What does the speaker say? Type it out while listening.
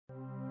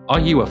Are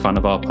you a fan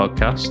of our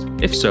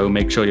podcast? If so,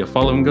 make sure you're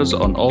following us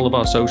on all of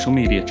our social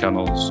media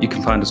channels. You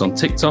can find us on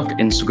TikTok,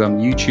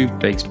 Instagram,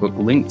 YouTube, Facebook,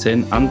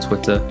 LinkedIn, and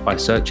Twitter by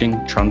searching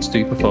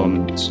Trans2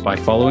 Performance. By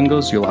following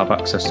us, you'll have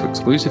access to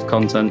exclusive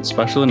content,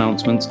 special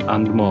announcements,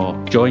 and more.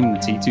 Join the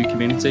T2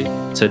 community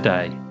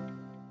today.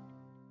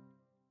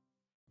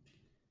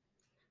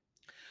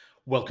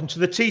 Welcome to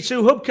the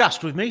T2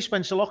 Hubcast with me,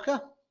 Spencer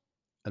Locker.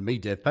 And me,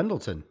 Dave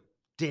Pendleton.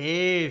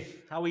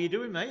 Dave, how are you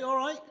doing, mate? All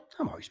right?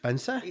 I'm all right,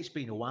 Spencer. It's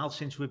been a while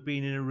since we've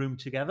been in a room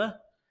together.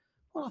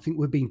 Well, I think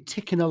we've been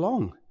ticking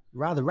along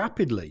rather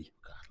rapidly.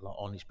 God, a lot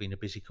on. It's been a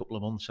busy couple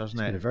of months, hasn't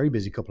It's it? been a very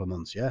busy couple of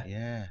months, yeah.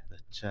 Yeah.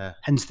 But,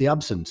 hence the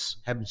absence.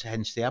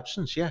 hence the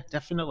absence, yeah,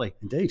 definitely.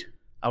 Indeed.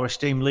 Our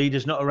esteemed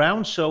leader's not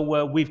around, so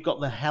we've got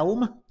the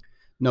helm.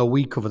 No,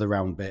 we cover the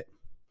round bit.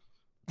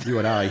 You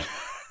and I.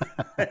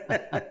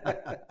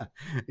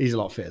 He's a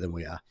lot fitter than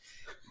we are.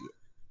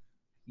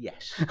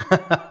 Yes.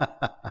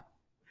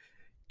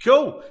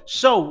 Cool.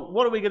 So,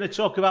 what are we going to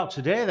talk about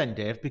today, then,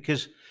 Dave?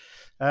 Because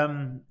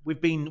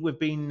we've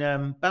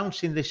been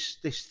bouncing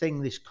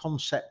this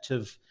concept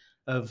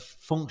of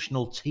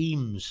functional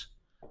teams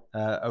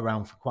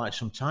around for quite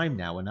some time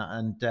now,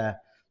 and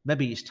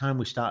maybe it's time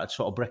we started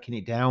sort of breaking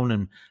it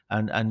down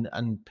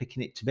and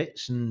picking it to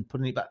bits and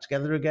putting it back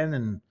together again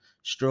and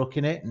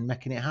stroking it and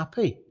making it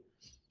happy.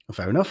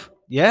 Fair enough.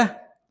 Yeah.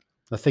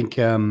 I think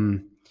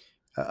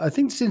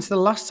since the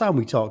last time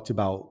we talked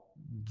about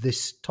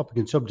this topic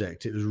and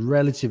subject, it was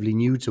relatively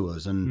new to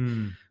us,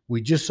 and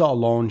we just sort of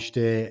launched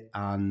it,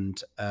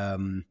 and a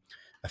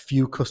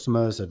few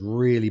customers had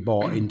really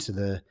bought into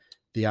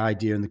the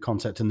idea and the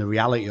concept and the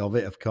reality of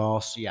it, of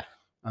course. Yeah.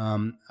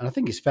 And I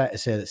think it's fair to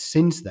say that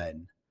since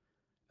then,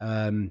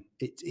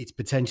 it's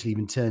potentially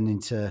even turned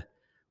into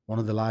one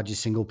of the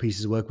largest single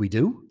pieces of work we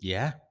do.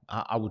 Yeah,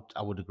 I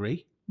would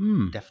agree.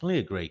 Definitely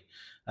agree.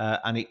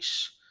 And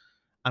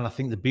I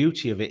think the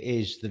beauty of it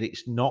is that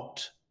it's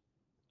not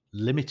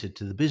limited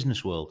to the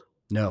business world.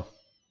 No.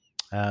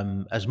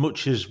 As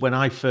much as when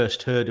I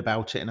first heard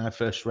about it and I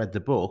first read the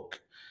book,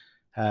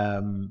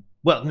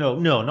 well, no,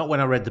 not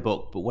when I read the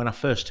book, but when I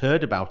first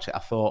heard about it, I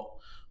thought,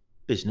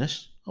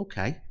 business,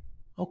 okay,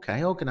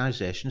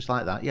 organisations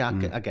like that, yeah,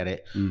 I get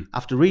it.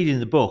 After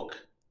reading the book,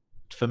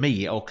 for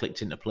me, it all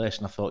clicked into place,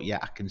 and I thought, yeah,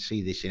 I can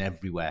see this in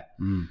everywhere.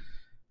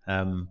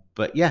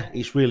 But yeah,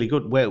 it's really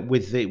good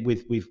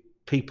with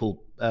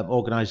people,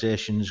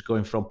 organisations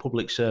going from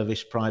public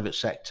service, private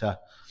sector,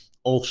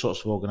 all sorts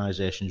of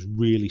organisations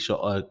really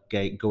sort of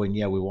going,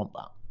 yeah, we want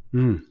that.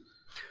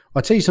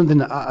 I'll tell you something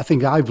that I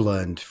think I've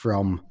learned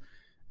from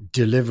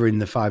delivering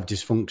the 5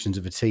 dysfunctions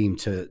of a team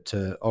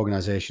to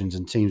organisations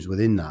and teams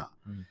within that,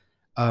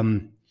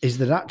 is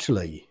that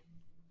actually,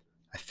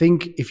 I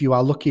think if you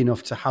are lucky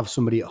enough to have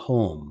somebody at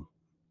home,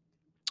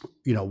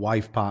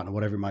 wife, partner,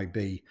 whatever it might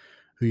be,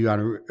 who you have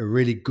a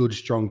really good,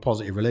 strong,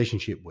 positive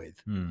relationship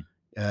with,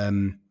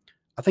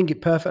 I think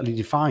it perfectly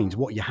defines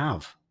what you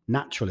have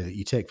naturally that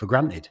you take for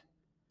granted.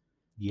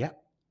 Yeah,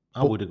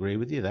 I would agree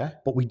with you there.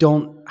 But we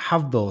don't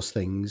have those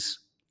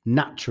things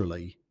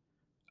naturally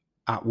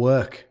at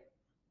work.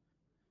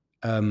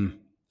 And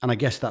I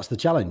guess that's the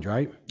challenge,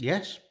 right?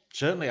 Yes,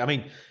 certainly. I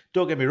mean,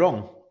 don't get me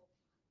wrong.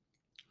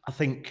 I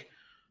think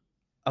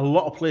a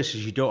lot of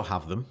places you don't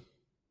have them.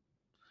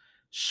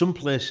 Some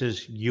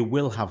places you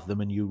will have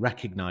them and you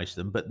recognise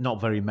them, but not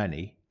very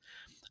many.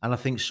 And I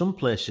think some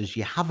places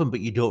you have them,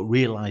 but you don't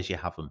realise you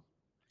have them.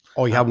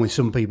 Or you have them with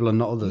some people and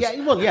not others.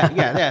 Yeah, well, yeah,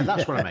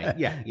 that's what I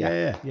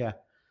mean.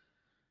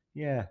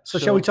 Yeah. So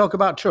shall we talk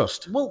about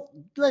trust? Well,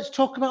 let's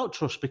talk about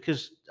trust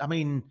because, I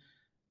mean,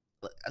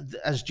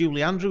 as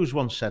Julie Andrews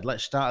once said,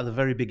 let's start at the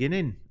very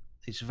beginning.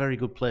 It's a very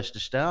good place to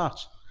start.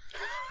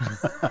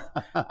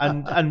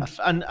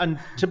 and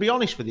to be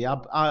honest with you,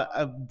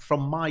 I,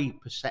 from my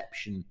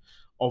perception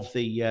of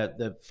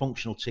the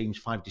functional teams,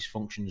 5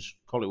 dysfunctions,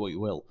 call it what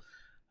you will,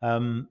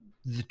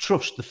 the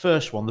trust, the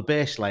first one, the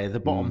base layer, the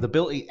bottom, the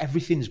built,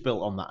 everything's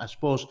built on that. I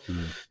suppose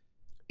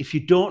if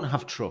you don't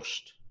have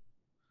trust,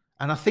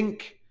 and I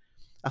think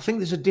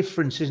there's a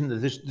difference, isn't there?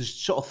 There's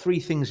sort of 3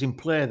 things in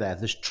play there.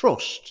 There's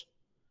trust,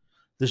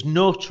 there's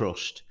no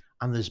trust,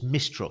 and there's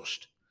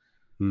mistrust.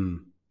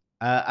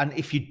 And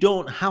if you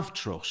don't have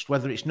trust,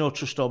 whether it's no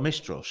trust or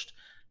mistrust,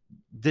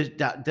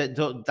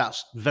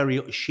 that's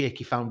very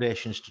shaky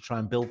foundations to try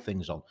and build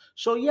things on.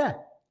 So yeah,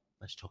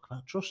 let's talk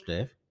about trust,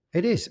 Dave.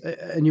 It is.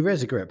 And you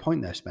raise a great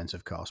point there, Spence,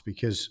 of course,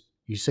 because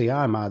you see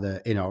I'm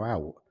either in or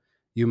out.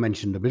 You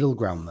mentioned the middle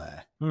ground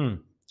there.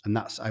 And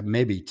that's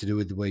maybe to do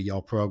with the way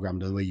you're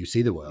programmed or the way you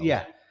see the world.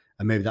 Yeah.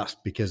 And maybe that's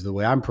because of the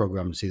way I'm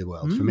programmed to see the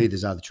world. For me,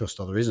 there's either trust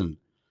or there isn't.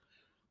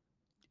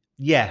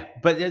 Yeah,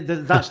 but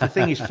that's the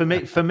thing is for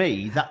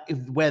me that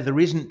where there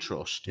isn't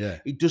trust,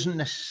 it doesn't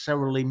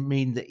necessarily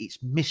mean that it's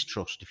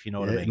mistrust, if you know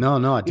what I mean.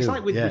 No, I do. It's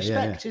like with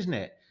respect, isn't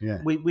it? Yeah.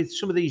 With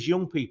some of these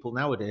young people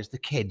nowadays, the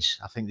kids,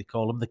 I think they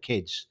call them the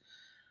kids.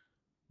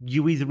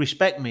 You either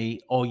respect me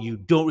or you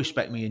don't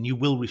respect me, and you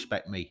will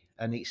respect me.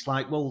 And it's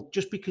like, well,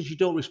 just because you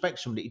don't respect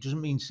somebody, it doesn't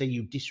mean say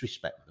you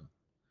disrespect them.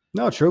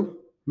 No, true.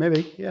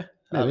 Maybe, yeah.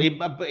 Maybe.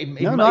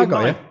 I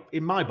got you.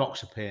 In my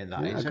box of paint,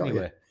 that is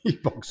anyway.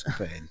 Your box of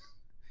paint.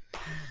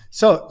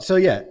 So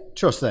yeah,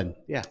 trust then.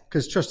 Yeah,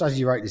 because trust, as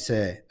you rightly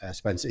say,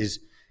 Spence, it's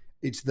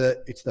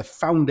the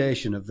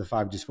foundation of the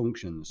 5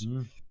 dysfunctions.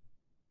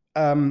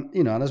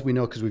 And as we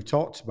know, because we've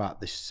talked about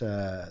this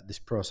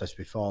process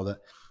before, that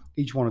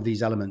each one of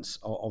these elements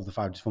of the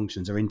 5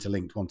 dysfunctions are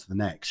interlinked one to the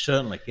next.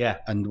 Certainly, yeah.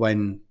 And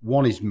when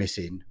one is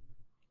missing,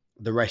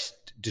 the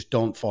rest just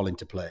don't fall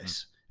into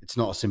place. It's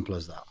not as simple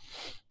as that.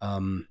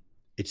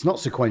 It's not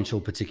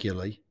sequential,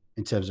 particularly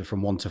in terms of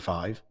from 1 to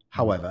 5.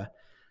 However,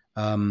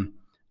 and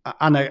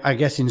I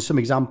guess in some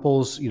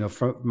examples,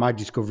 from my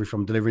discovery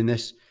from delivering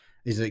this,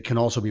 is that it can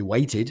also be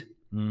weighted.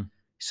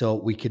 So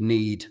we can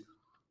need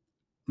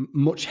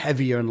much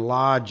heavier and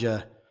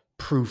larger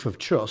proof of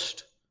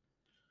trust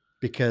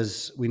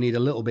because we need a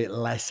little bit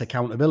less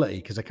accountability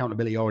because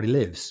accountability already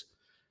lives.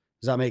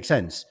 Does that make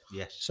sense?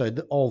 Yes. So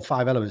all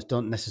 5 elements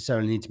don't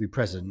necessarily need to be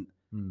present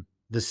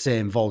the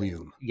same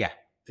volume. Yeah.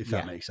 If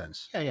that makes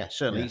sense. Yeah,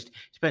 certainly. It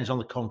depends on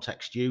the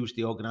context used,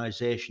 the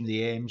organisation,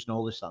 the aims, and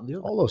all this, that, and the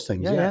other. All those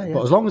things, yeah.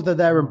 But as long as they're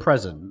there and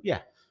present,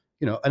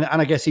 and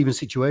I guess even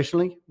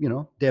situationally,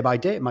 day by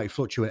day, it might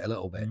fluctuate a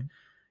little bit,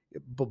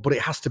 but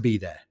it has to be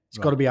there. It's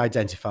got to be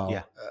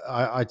identifiable,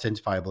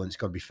 and it's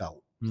got to be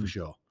felt for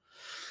sure.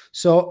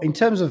 So in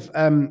terms of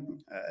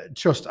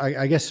trust,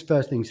 I guess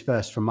first things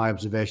first, from my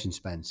observation,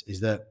 Spence, is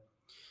that,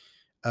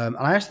 and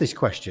I ask this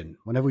question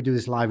whenever we do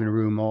this live in a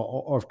room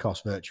or of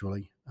course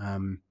virtually.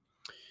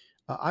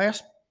 I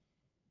ask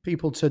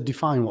people to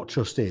define what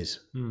trust is.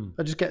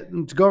 I just get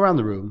them to go around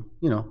the room,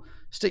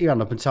 stick your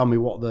hand up and tell me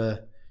what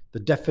the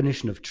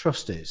definition of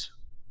trust is,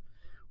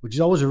 which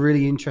is always a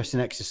really interesting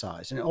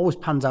exercise. And it always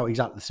pans out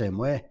exactly the same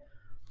way.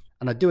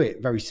 And I do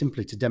it very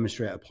simply to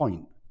demonstrate a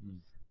point,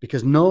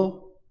 because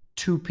no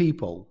 2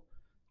 people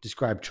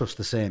describe trust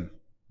the same.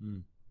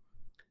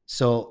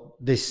 So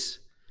this,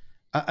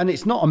 and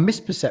it's not a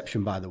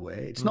misperception, by the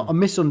way. It's not a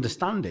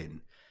misunderstanding.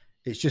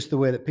 It's just the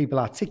way that people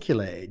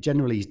articulate it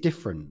generally is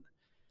different.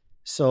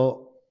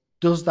 So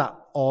does that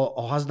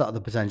or has that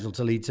the potential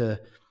to lead to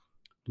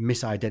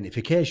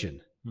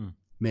misidentification?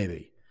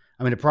 Maybe.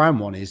 I mean, a prime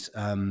one is,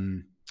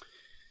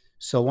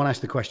 so when I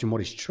ask the question,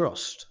 what is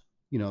trust?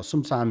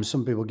 Sometimes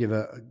some people give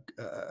a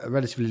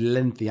relatively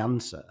lengthy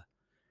answer,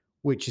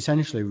 which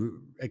essentially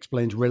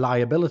explains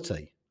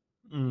reliability.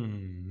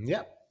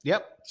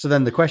 Yep. So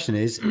then the question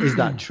is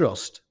that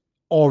trust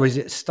or is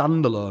it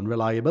standalone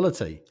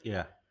reliability?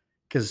 Yeah.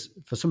 Because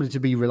for somebody to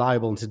be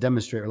reliable and to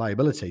demonstrate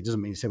reliability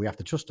doesn't mean to say we have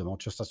to trust them, or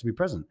trust has to be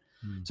present.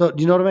 So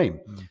do you know what I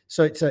mean?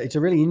 So it's a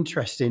really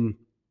interesting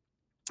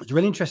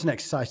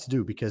exercise to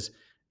do, because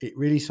it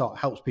really sort of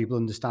helps people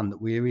understand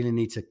that we really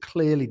need to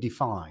clearly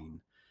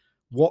define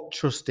what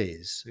trust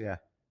is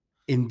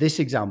in this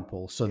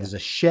example. So there's a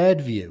shared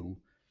view.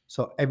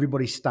 So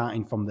everybody's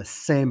starting from the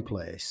same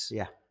place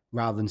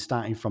rather than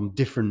starting from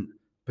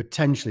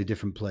potentially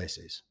different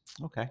places.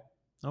 Okay.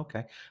 I'm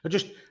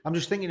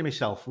just thinking to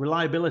myself,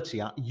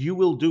 reliability, you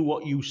will do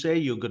what you say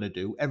you're going to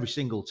do every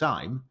single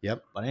time.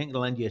 Yep. But I ain't going to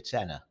lend you a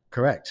tenner.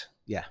 Correct.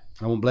 Yeah.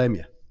 I won't blame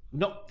you.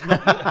 No. You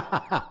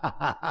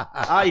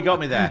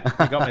got me there.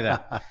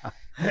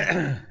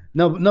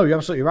 No, you're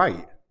absolutely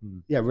right.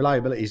 Yeah,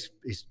 reliability is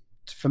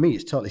for me,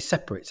 it's totally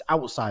separate. It's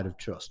outside of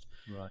trust.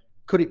 Right.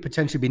 Could it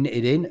potentially be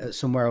knitted in at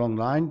somewhere along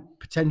the line?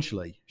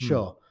 Potentially,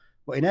 sure.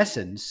 But in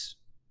essence,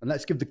 and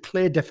let's give the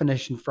clear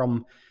definition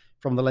from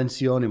the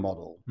Lencioni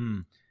model.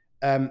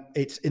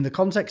 It's in the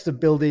context of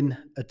building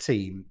a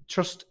team.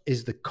 Trust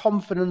is the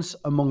confidence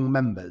among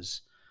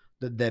members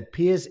that their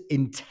peers'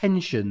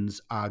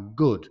 intentions are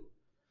good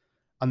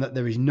and that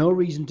there is no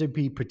reason to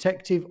be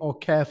protective or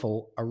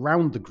careful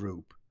around the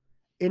group.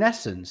 In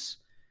essence,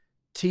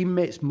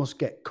 teammates must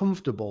get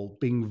comfortable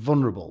being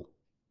vulnerable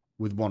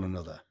with one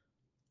another.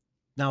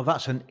 Now,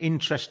 that's an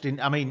interesting...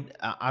 I mean,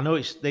 I know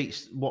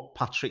it's what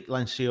Patrick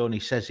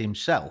Lencioni says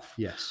himself.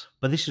 Yes.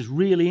 But this is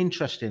really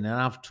interesting, and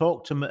I've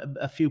talked to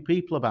a few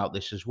people about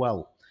this as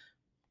well.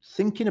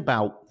 Thinking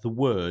about the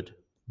word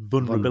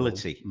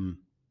vulnerability.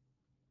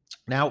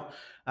 Now,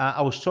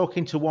 I was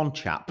talking to one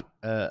chap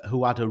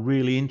who had a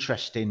really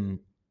interesting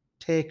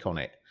take on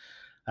it.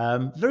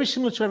 Very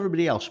similar to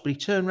everybody else, but he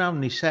turned around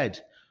and he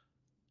said,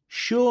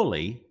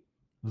 surely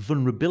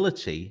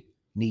vulnerability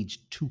needs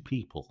 2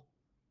 people.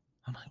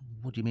 I'm like,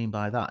 what do you mean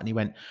by that? And he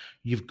went,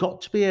 you've got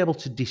to be able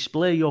to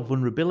display your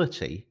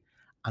vulnerability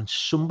and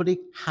somebody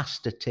has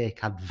to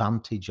take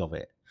advantage of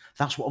it.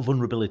 That's what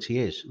vulnerability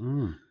is.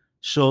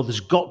 So there's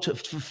got to,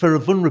 for a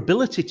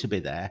vulnerability to be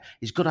there,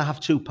 it's got to have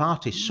 2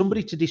 parties,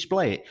 somebody to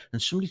display it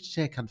and somebody to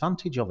take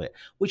advantage of it,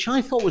 which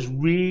I thought was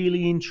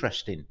really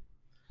interesting.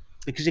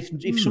 Because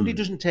if somebody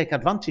doesn't take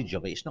advantage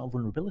of it, it's not a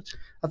vulnerability.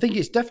 I think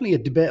it's definitely a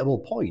debatable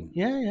point.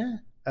 Yeah.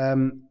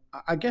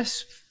 I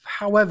guess,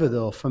 however,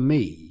 though, for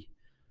me,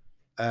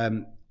 I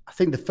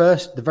think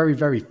the very,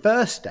 very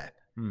first step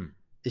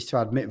is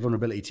to admit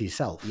vulnerability to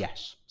yourself.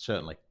 Yes,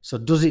 certainly. So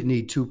does it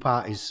need 2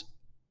 parties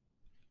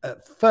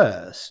at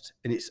first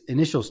in its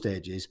initial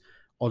stages,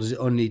 or does it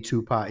only need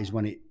 2 parties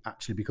when it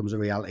actually becomes a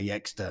reality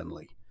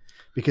externally?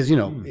 Because,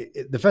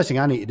 the first thing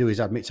I need to do is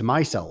admit to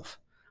myself,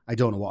 I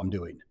don't know what I'm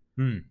doing,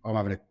 or I'm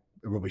having a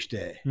rubbish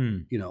day,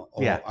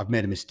 or I've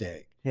made a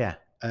mistake. Yeah.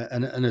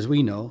 And as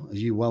we know,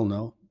 as you well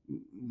know,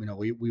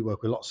 we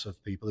work with lots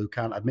of people who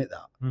can't admit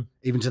that,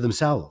 even to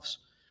themselves.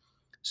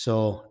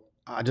 So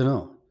I don't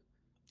know.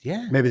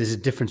 Yeah. Maybe there's a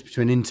difference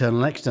between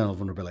internal and external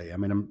vulnerability. I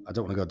mean, I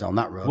don't want to go down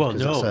that road. Well,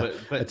 no,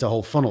 but it's a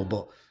whole funnel,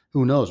 but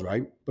who knows,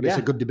 right? But it's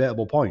a good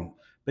debatable point.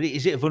 But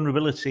is it a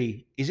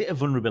vulnerability? Is it a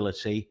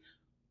vulnerability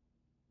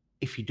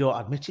if you don't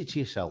admit it to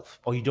yourself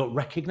or you don't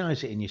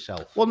recognize it in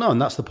yourself? Well, no,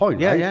 and that's the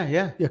point, right?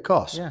 Yeah, of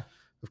course. Yeah.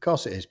 Of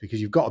course it is,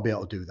 because you've got to be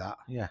able to do that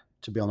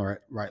to be on the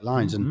right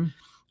lines. Mm-hmm.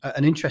 And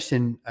an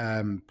interesting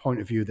point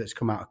of view that's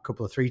come out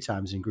three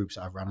times in groups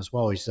that I've run as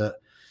well is that,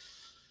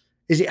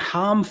 is it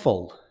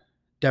harmful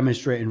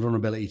demonstrating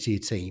vulnerability to your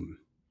team?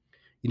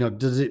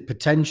 Does it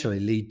potentially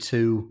lead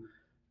to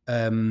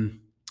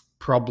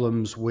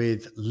problems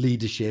with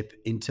leadership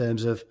in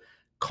terms of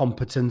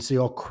competency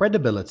or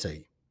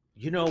credibility?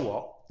 You know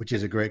what? Which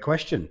is a great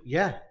question.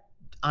 Yeah.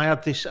 I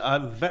had this. I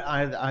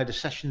had a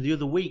session the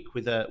other week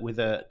with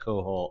a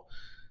cohort,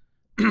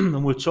 and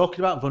we were talking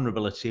about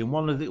vulnerability. And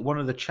one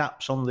of the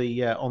chaps on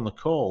the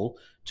call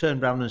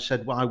turned around and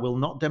said, "Well, I will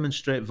not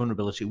demonstrate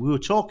vulnerability." We were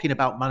talking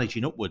about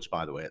managing upwards,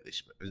 by the way, at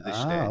this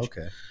stage.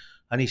 Okay.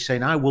 And he's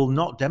saying, "I will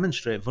not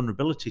demonstrate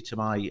vulnerability to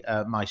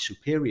my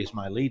superiors,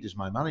 my leaders,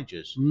 my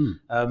managers,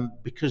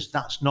 because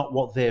that's not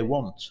what they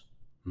want."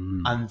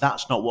 And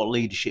that's not what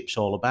leadership's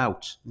all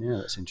about. Yeah,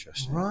 that's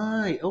interesting.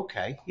 Right.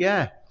 Okay.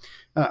 Yeah.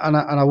 And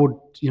I would,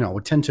 I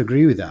would tend to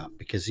agree with that,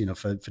 because,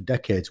 for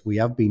decades we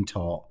have been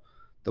taught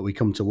that we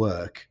come to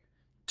work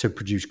to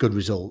produce good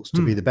results,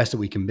 to be the best that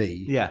we can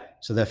be. Yeah.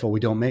 So therefore we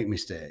don't make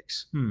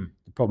mistakes.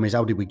 The problem is,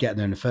 how did we get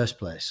there in the first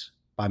place?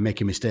 By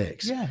making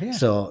mistakes. Yeah.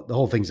 So the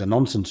whole thing's a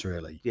nonsense,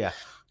 really. Yeah.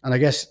 And I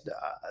guess,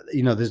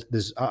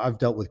 I've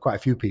dealt with quite a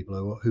few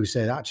people who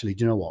say, actually,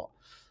 do you know what?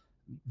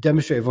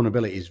 Demonstrated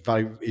vulnerability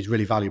is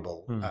really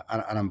valuable,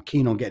 and I'm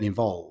keen on getting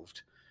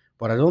involved,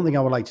 but I don't think I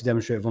would like to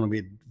demonstrate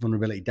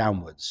vulnerability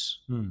downwards,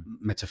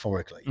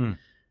 metaphorically.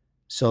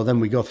 So then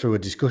we go through a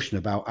discussion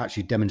about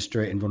actually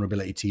demonstrating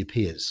vulnerability to your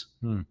peers,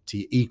 to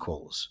your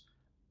equals,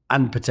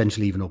 and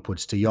potentially even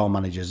upwards to your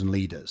managers and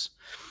leaders,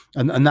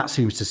 and that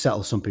seems to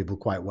settle some people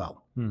quite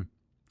well.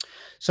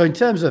 So in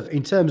terms of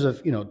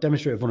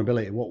demonstrated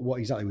vulnerability, what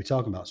exactly are we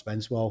talking about,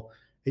 Spence? Well,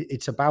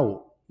 it's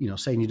about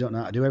saying you don't know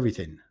how to do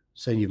everything,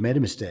 saying you've made a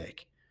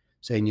mistake,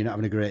 saying you're not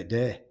having a great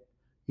day.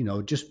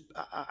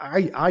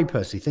 I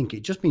personally think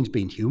it just means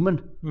being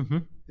human.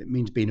 It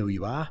means being who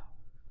you are.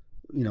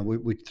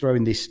 We're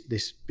throwing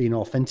this being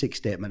authentic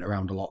statement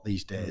around a lot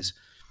these days.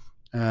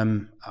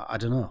 I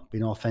don't know,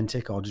 being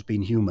authentic or just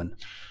being human.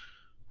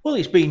 Well,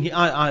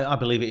 I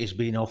believe it is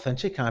being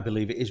authentic. I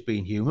believe it is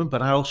being human.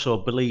 But I also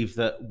believe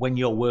that when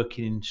you're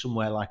working in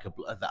somewhere like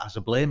that has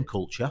a blame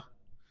culture,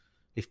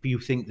 if you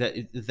think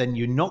that, then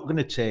you're not going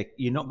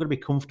to be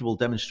comfortable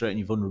demonstrating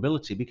your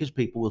vulnerability, because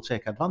people will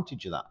take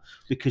advantage of that,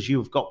 because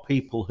you've got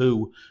people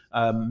who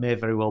may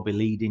very well be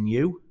leading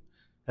you,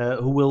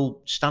 who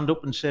will stand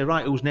up and say,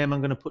 right, whose name I'm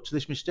going to put to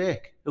this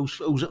mistake?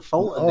 Who's at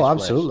fault? Oh,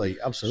 absolutely.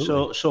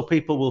 So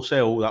people will say,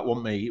 oh, that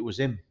wasn't me, it was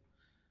him.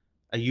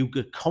 Are you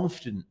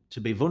confident to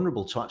be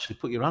vulnerable, to actually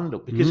put your hand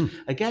up? Because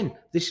again,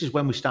 this is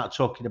when we start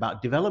talking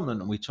about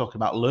development, and we talk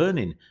about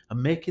learning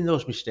and making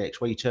those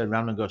mistakes where you turn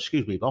around and go,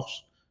 excuse me,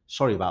 boss,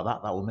 sorry about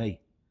that. That was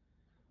me.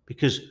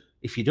 Because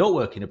if you don't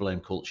work in a blame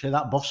culture,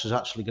 that boss is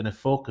actually going to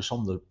focus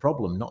on the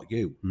problem, not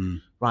you.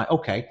 Right.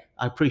 Okay.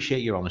 I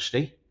appreciate your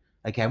honesty.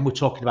 Again, we're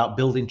talking about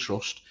building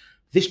trust.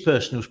 This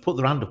person who's put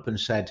their hand up and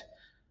said,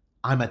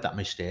 I made that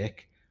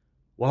mistake.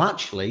 Well,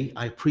 actually,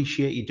 I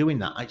appreciate you doing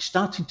that. It's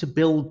starting to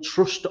build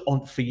trust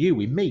for you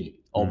in me,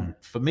 or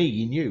for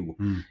me in you,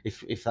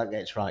 if that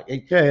gets right.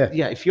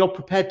 Yeah. If you're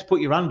prepared to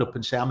put your hand up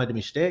and say, I made a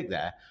mistake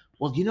there,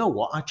 well, you know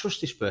what? I trust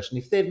this person.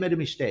 If they've made a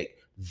mistake,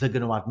 they're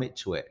going to admit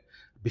to it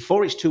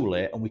before it's too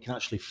late, and we can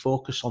actually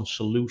focus on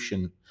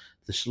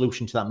the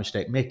solution to that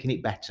mistake, making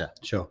it better.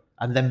 Sure.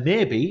 And then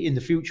maybe in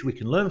the future we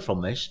can learn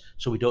from this,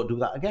 so we don't do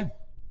that again.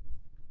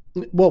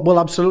 Well,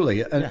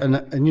 absolutely. And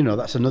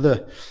that's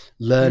another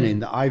learning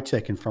that I've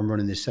taken from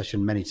running this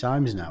session many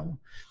times now,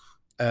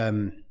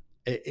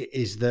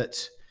 is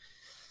that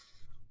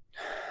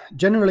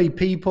generally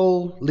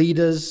people,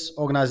 leaders,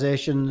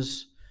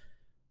 organizations,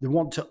 they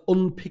want to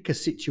unpick a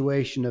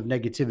situation of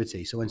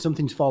negativity. So when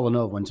something's fallen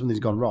over, when something's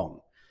gone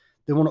wrong,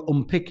 they want to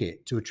unpick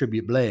it to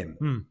attribute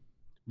blame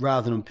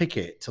rather than unpick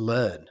it to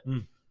learn.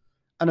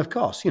 And of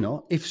course,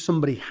 if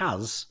somebody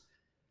has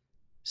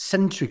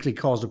centrically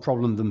caused a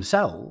problem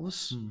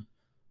themselves,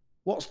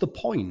 what's the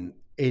point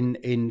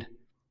in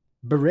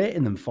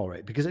berating them for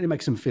it? Because it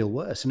makes them feel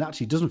worse and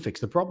actually doesn't fix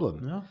the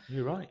problem. No,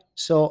 you're right.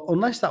 So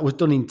unless that was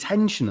done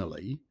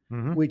intentionally,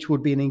 which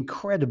would be an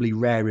incredibly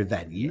rare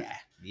event.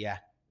 Yeah.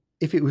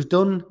 If it was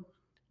done,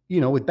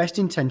 with best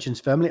intentions,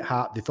 firmly at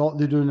heart, they thought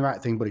they were doing the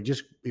right thing, but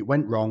it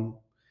went wrong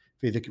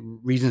for the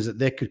reasons that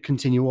they could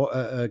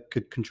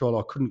could control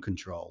or couldn't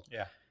control.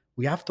 Yeah.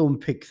 we have to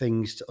unpick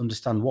things to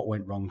understand what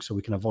went wrong so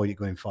we can avoid it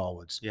going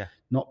forwards. Yeah.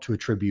 Not to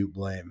attribute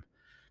blame.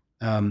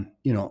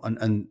 You know,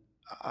 and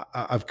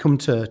I've come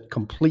to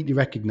completely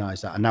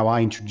recognize that. And now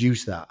I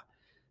introduce that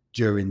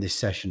during this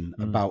session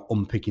about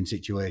unpicking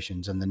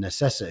situations and the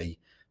necessity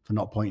for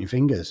not pointing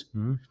fingers.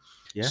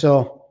 Yeah.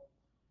 So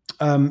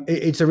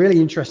it's a really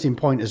interesting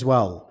point as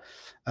well,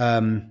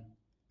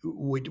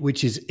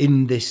 which is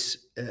in this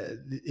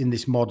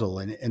model,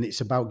 and it's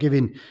about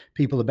giving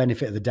people the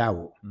benefit of the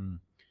doubt.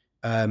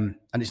 And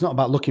it's not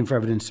about looking for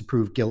evidence to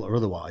prove guilt or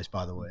otherwise,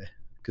 by the way,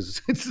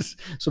 because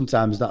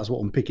sometimes that's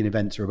what unpicking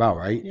events are about,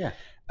 right? Yeah.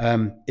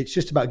 It's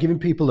just about giving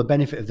people the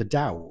benefit of the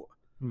doubt,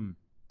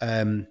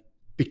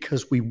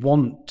 because we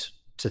want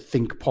to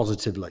think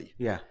positively.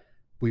 Yeah.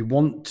 We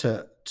want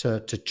to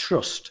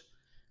trust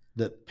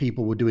that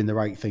people were doing the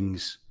right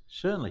things.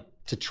 Certainly.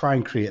 To try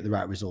and create the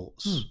right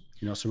results.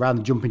 You know, so rather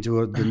than jumping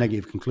to the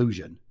negative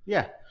conclusion.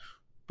 Yeah.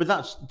 But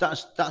that's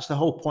the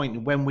whole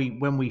point. When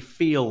we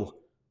feel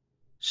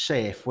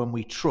safe, when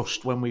we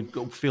trust, when we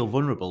feel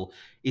vulnerable,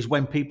 is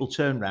when people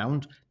turn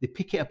around, they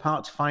pick it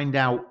apart to find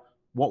out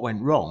what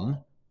went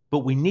wrong, but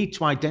we need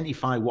to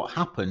identify what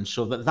happened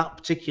so that that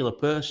particular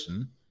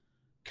person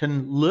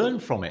can learn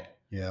from it,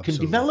 can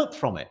develop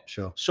from it.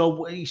 Sure.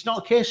 So it's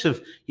not a case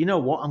of, you know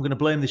what, I'm going to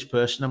blame this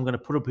person, I'm going to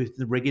put up with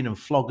the rigging and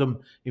flog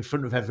them in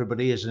front of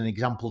everybody as an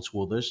example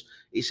to others.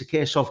 It's a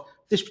case of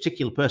this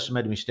particular person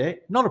made a mistake,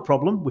 not a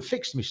problem, we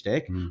fixed the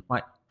mistake.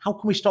 Right, how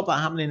can we stop that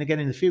happening again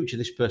in the future?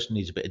 This person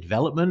needs a bit of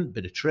development, a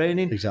bit of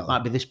training. Exactly.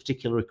 Might be this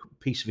particular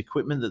piece of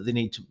equipment that they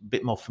need a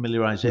bit more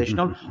familiarization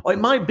on. Or it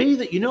might be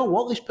that, you know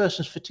what, this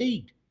person's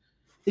fatigued.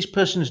 This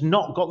person's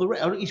not got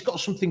or he's got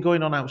something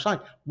going on outside.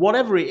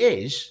 Whatever it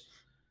is,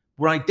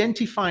 we're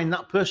identifying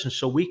that person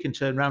so we can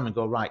turn around and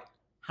go, right,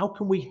 how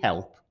can we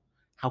help?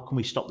 How can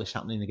we stop this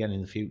happening again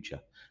in the future?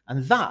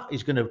 And that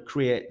is going to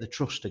create the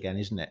trust again,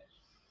 isn't it?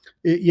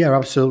 Yeah,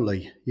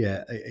 absolutely.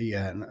 Yeah.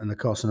 And of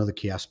course, another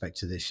key aspect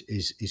to this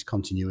is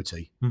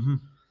continuity.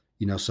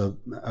 You know, so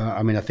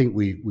I mean, I think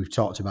we've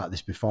talked about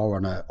this before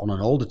on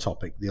an older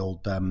topic, the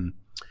old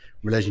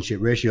relationship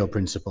ratio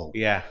principle.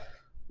 Yeah.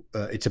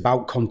 It's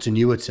about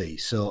continuity.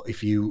 So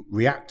if you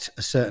react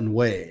a certain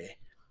way,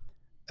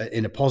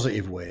 in a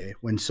positive way,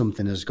 when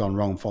something has gone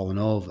wrong, fallen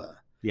over,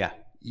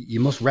 you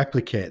must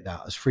replicate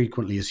that as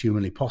frequently as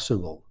humanly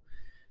possible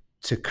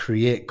to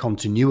create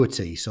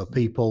continuity, so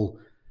people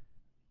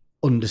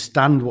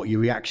understand what your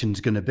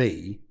reaction's going to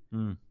be.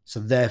 So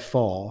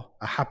therefore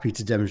are happy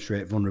to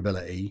demonstrate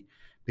vulnerability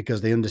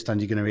because they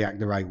understand you're going to react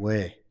the right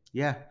way.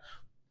 Yeah,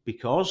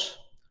 because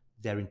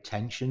their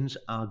intentions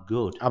are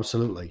good.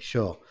 Absolutely,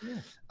 sure. Yeah.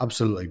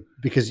 Absolutely.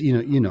 Because,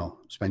 you know,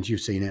 Spence,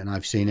 you've seen it and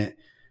I've seen it,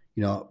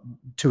 you know,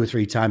 2 or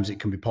 3 times it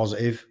can be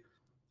positive,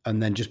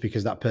 and then just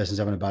because that person's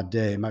having a bad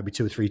day, it might be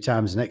 2 or 3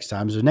 times the next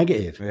time is a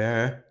negative.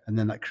 Yeah. And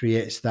then that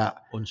creates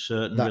that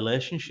uncertain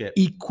relationship,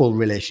 equal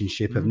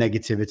relationship of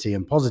negativity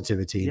and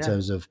positivity in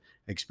terms of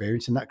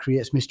experience, and that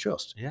creates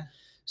mistrust. Yeah.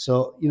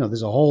 So, you know,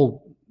 there's a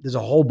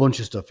whole bunch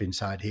of stuff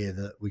inside here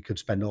that we could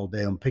spend all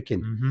day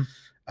unpicking.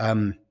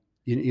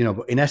 You know,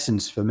 but in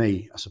essence, for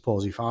me, I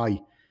suppose if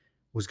I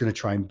was going to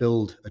try and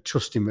build a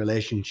trusting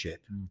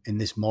relationship in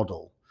this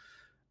model,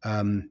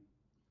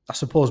 I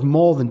suppose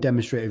more than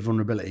demonstrated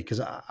vulnerability, because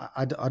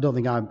I don't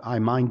think I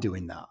mind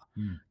doing that.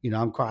 You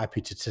know, I'm quite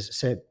happy to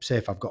say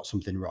if I've got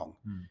something wrong,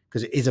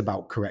 because it is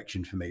about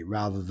correction for me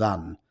rather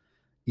than,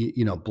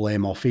 you know,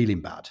 blame or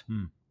feeling bad.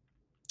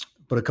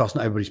 But of course,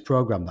 not everybody's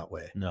programmed that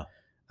way. No.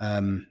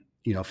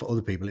 You know, for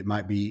other people, it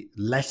might be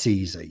less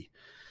easy.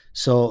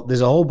 So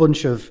there's a whole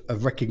bunch of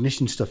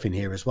recognition stuff in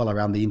here as well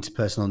around the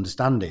interpersonal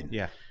understanding.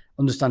 Yeah.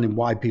 Understanding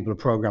why people are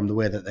programmed the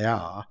way that they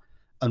are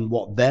and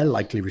what their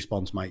likely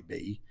response might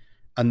be.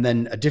 And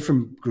then a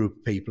different group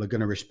of people are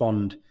going to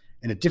respond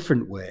in a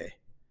different way.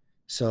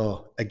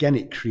 So again,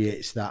 it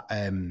creates that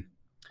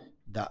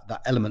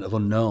that element of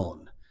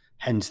unknown,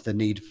 hence the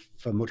need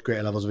for much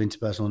greater levels of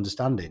interpersonal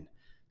understanding.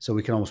 So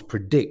we can almost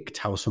predict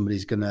how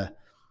somebody's going to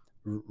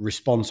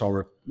respond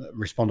or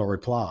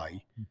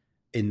reply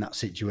in that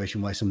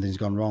situation where something's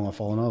gone wrong or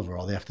fallen over,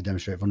 or they have to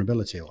demonstrate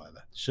vulnerability or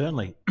whatever.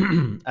 Certainly.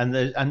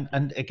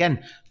 and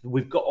again,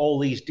 we've got all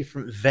these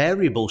different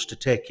variables to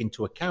take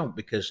into account,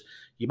 because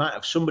you might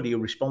have somebody who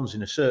responds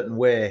in a certain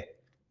way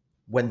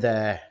when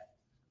they're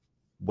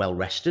well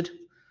rested,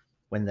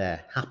 when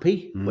they're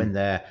happy, when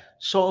they're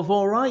sort of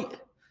all right.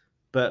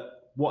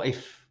 But what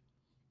if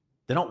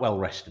they're not well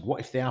rested? What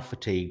if they are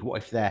fatigued? What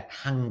if they're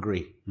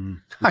hangry?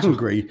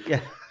 Hungry?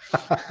 Yeah.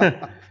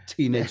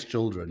 Teenage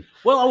children.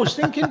 Well, I was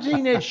thinking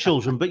teenage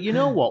children, but you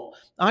know what?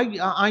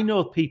 I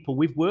know people,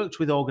 we've worked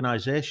with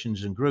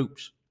organisations and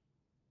groups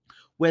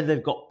where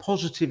they've got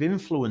positive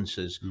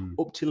influences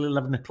up till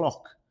 11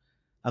 o'clock.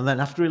 And then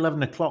after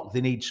 11 o'clock,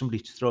 they need somebody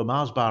to throw a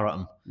Mars bar at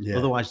them. Yeah.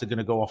 Otherwise, they're going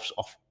to go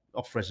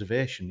off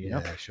reservation, you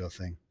know? Yeah, sure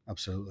thing.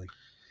 Absolutely.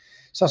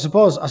 So I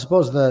suppose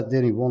the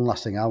only one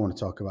last thing I want to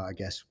talk about, I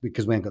guess,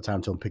 because we ain't got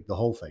time to unpick the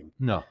whole thing.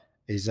 No.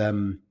 Is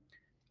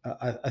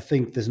I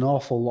think there's an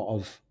awful lot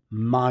of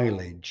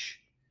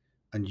mileage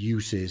and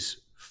uses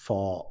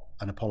for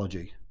an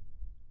apology.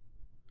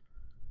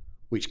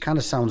 which kind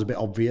of sounds a bit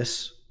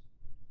obvious,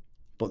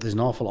 but there's an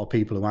awful lot of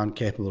people who aren't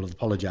capable of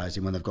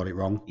apologising when they've got it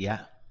wrong.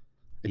 Yeah.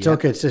 It's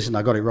okay to say, listen,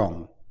 I got it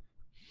wrong.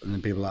 And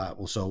then people are like,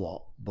 well, so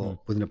what?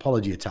 But with an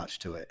apology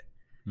attached to it,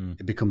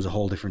 it becomes a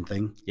whole different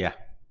thing. Yeah.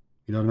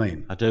 You know what I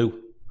mean? I do.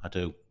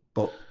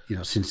 But,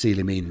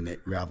 sincerely meaning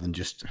it rather than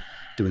just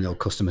doing the old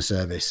customer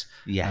service.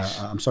 Yes.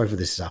 I'm sorry for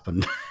this has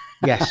happened.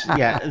 Yes,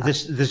 yeah.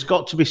 There's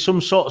got to be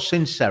some sort of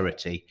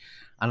sincerity.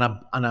 And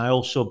I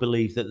also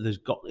believe that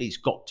it's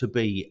got to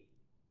be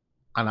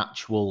an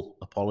actual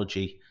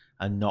apology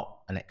and not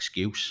an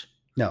excuse.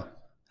 No.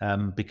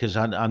 Because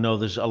I know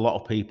there's a lot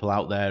of people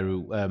out there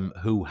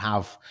who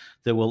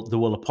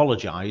will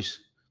apologise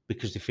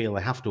because they feel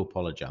they have to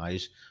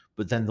apologise,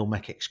 but then they'll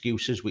make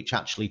excuses, which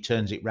actually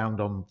turns it round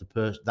on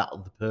that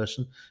other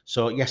person.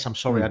 So yes, I'm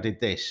sorry I did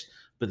this,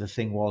 but the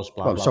thing was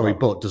blah. Well, blah, sorry,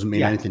 blah. but doesn't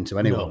mean anything to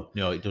anyone.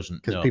 No, it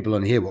doesn't. Because people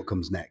only hear what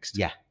comes next.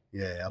 Yeah,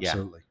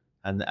 absolutely.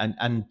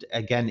 And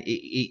again,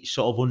 it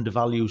sort of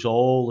undervalues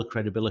all the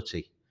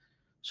credibility.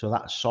 So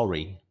that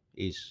sorry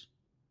is.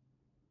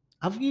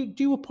 Do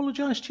you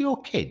apologise to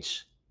your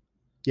kids?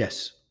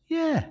 Yes.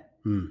 Yeah.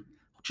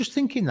 Just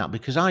thinking that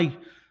because I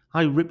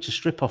ripped a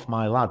strip off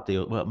my lad,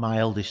 my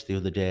eldest, the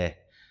other day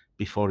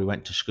before he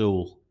went to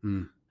school,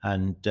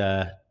 and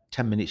 10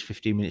 minutes,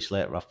 15 minutes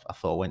later, I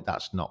thought,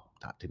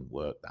 that didn't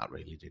work. That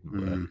really didn't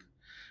work.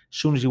 As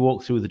soon as he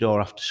walked through the door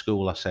after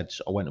school, I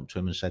went up to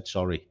him and said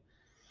sorry.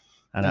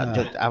 And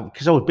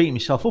because I was beating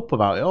myself up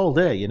about it all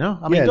day,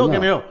 I mean, don't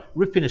get me wrong,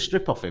 ripping a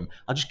strip off him.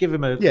 I just give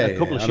him a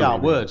couple of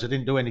sharp words. I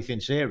didn't do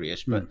anything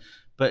serious,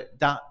 but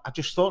that I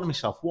just thought to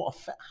myself,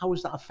 how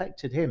has that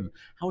affected him?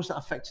 How has that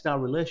affected our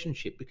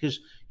relationship? Because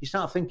you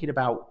start thinking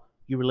about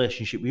your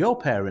relationship with your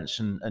parents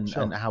and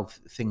how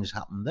things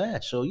happen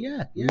there. So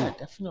yeah,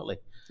 definitely.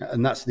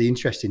 And that's the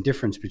interesting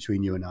difference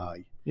between you and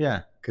I.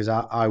 Yeah, because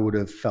I would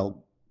have felt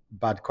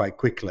bad quite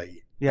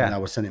quickly. Yeah, and I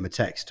would send him a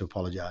text to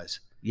apologise.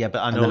 Yeah,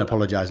 but I know, and then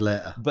apologise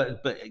later.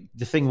 But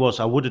the thing was,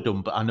 I would have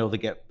done, but I know they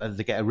get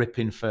a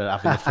ripping for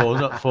having a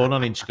phone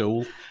on in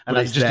school, and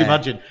I just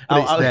imagine.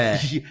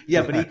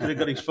 Yeah, but he could have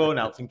got his phone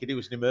out thinking it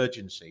was an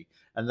emergency,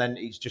 and then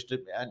it's just,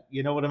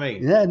 you know what I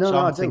mean? Yeah, no, so no,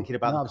 I'm thinking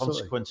about the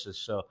consequences.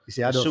 So you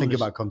see, I don't think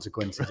about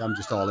consequences. I'm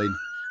just all in.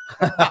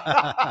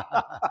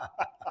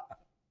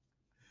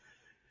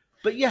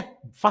 But yeah,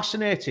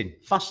 fascinating.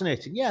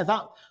 Yeah,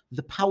 that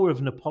the power of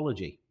an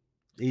apology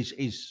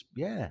is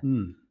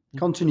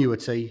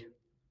continuity.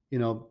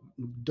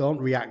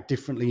 Don't react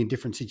differently in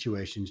different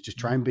situations. Just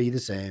try and be the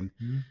same.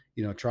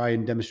 Try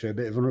and demonstrate a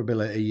bit of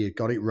vulnerability. You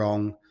got it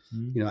wrong.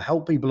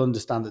 Help people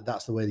understand that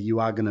that's the way that you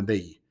are going to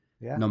be,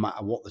 no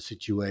matter what the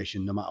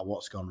situation, no matter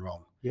what's gone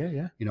wrong.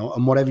 Yeah.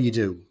 And whatever you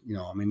do,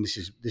 I mean, this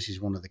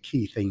is one of the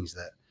key things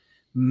that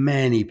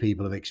many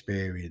people have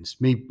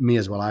experienced. Me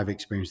as well. I've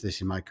experienced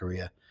this in my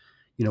career.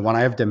 When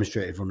I have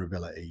demonstrated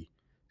vulnerability,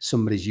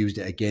 somebody's used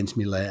it against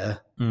me later.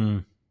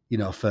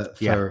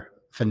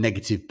 For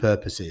negative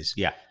purposes.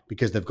 Yeah.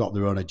 Because they've got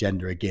their own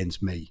agenda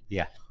against me.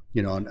 Yeah.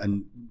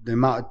 And the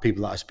amount of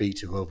people that I speak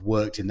to who have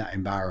worked in that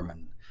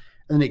environment,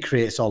 and then it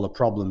creates all the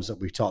problems that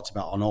we've talked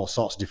about on all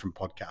sorts of different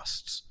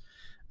podcasts.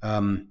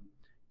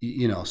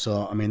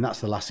 So, I mean,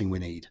 that's the last thing we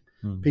need.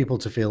 People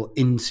to feel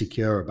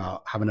insecure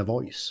about having a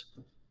voice.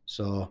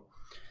 So,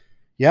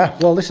 yeah,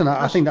 well, listen,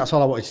 I think that's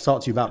all I wanted to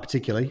talk to you about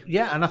particularly.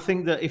 Yeah, and I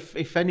think that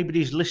if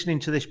anybody's listening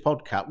to this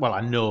podcast, well,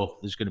 I know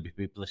there's going to be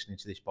people listening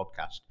to this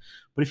podcast,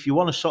 but if you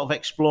want to sort of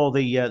explore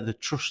the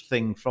trust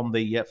thing from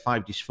the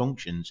 5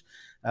 Dysfunctions,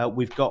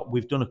 we've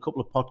done a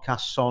couple of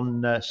podcasts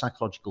on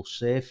psychological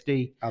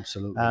safety.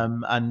 Absolutely.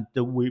 And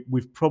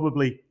we've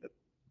probably,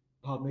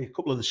 pardon me, a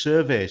couple of the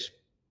surveys.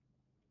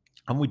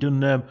 And we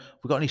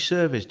got any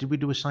surveys? Did we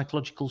do a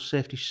psychological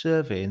safety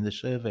survey in the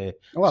survey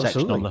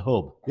section on the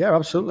hub? Yeah,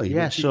 absolutely.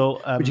 Yeah,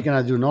 but you can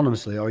either do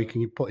anonymously or you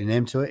can put your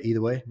name to it.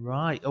 Either way.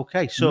 Right.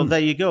 Okay. So there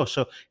you go.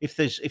 So if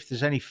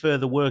there's any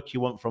further work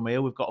you want from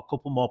here, we've got a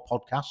couple more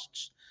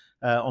podcasts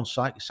on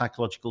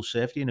psychological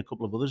safety and a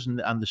couple of others,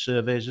 and the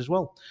surveys as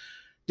well.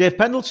 Dave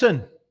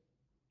Pendleton,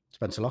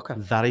 Spencer Locker.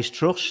 That is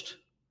trust.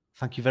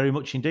 Thank you very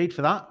much indeed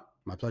for that.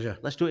 My pleasure.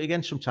 Let's do it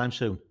again sometime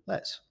soon.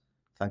 Let's.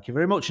 Thank you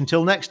very much.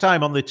 Until next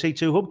time on the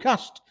T2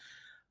 Hubcast.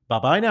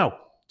 Bye-bye now.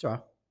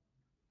 Ciao.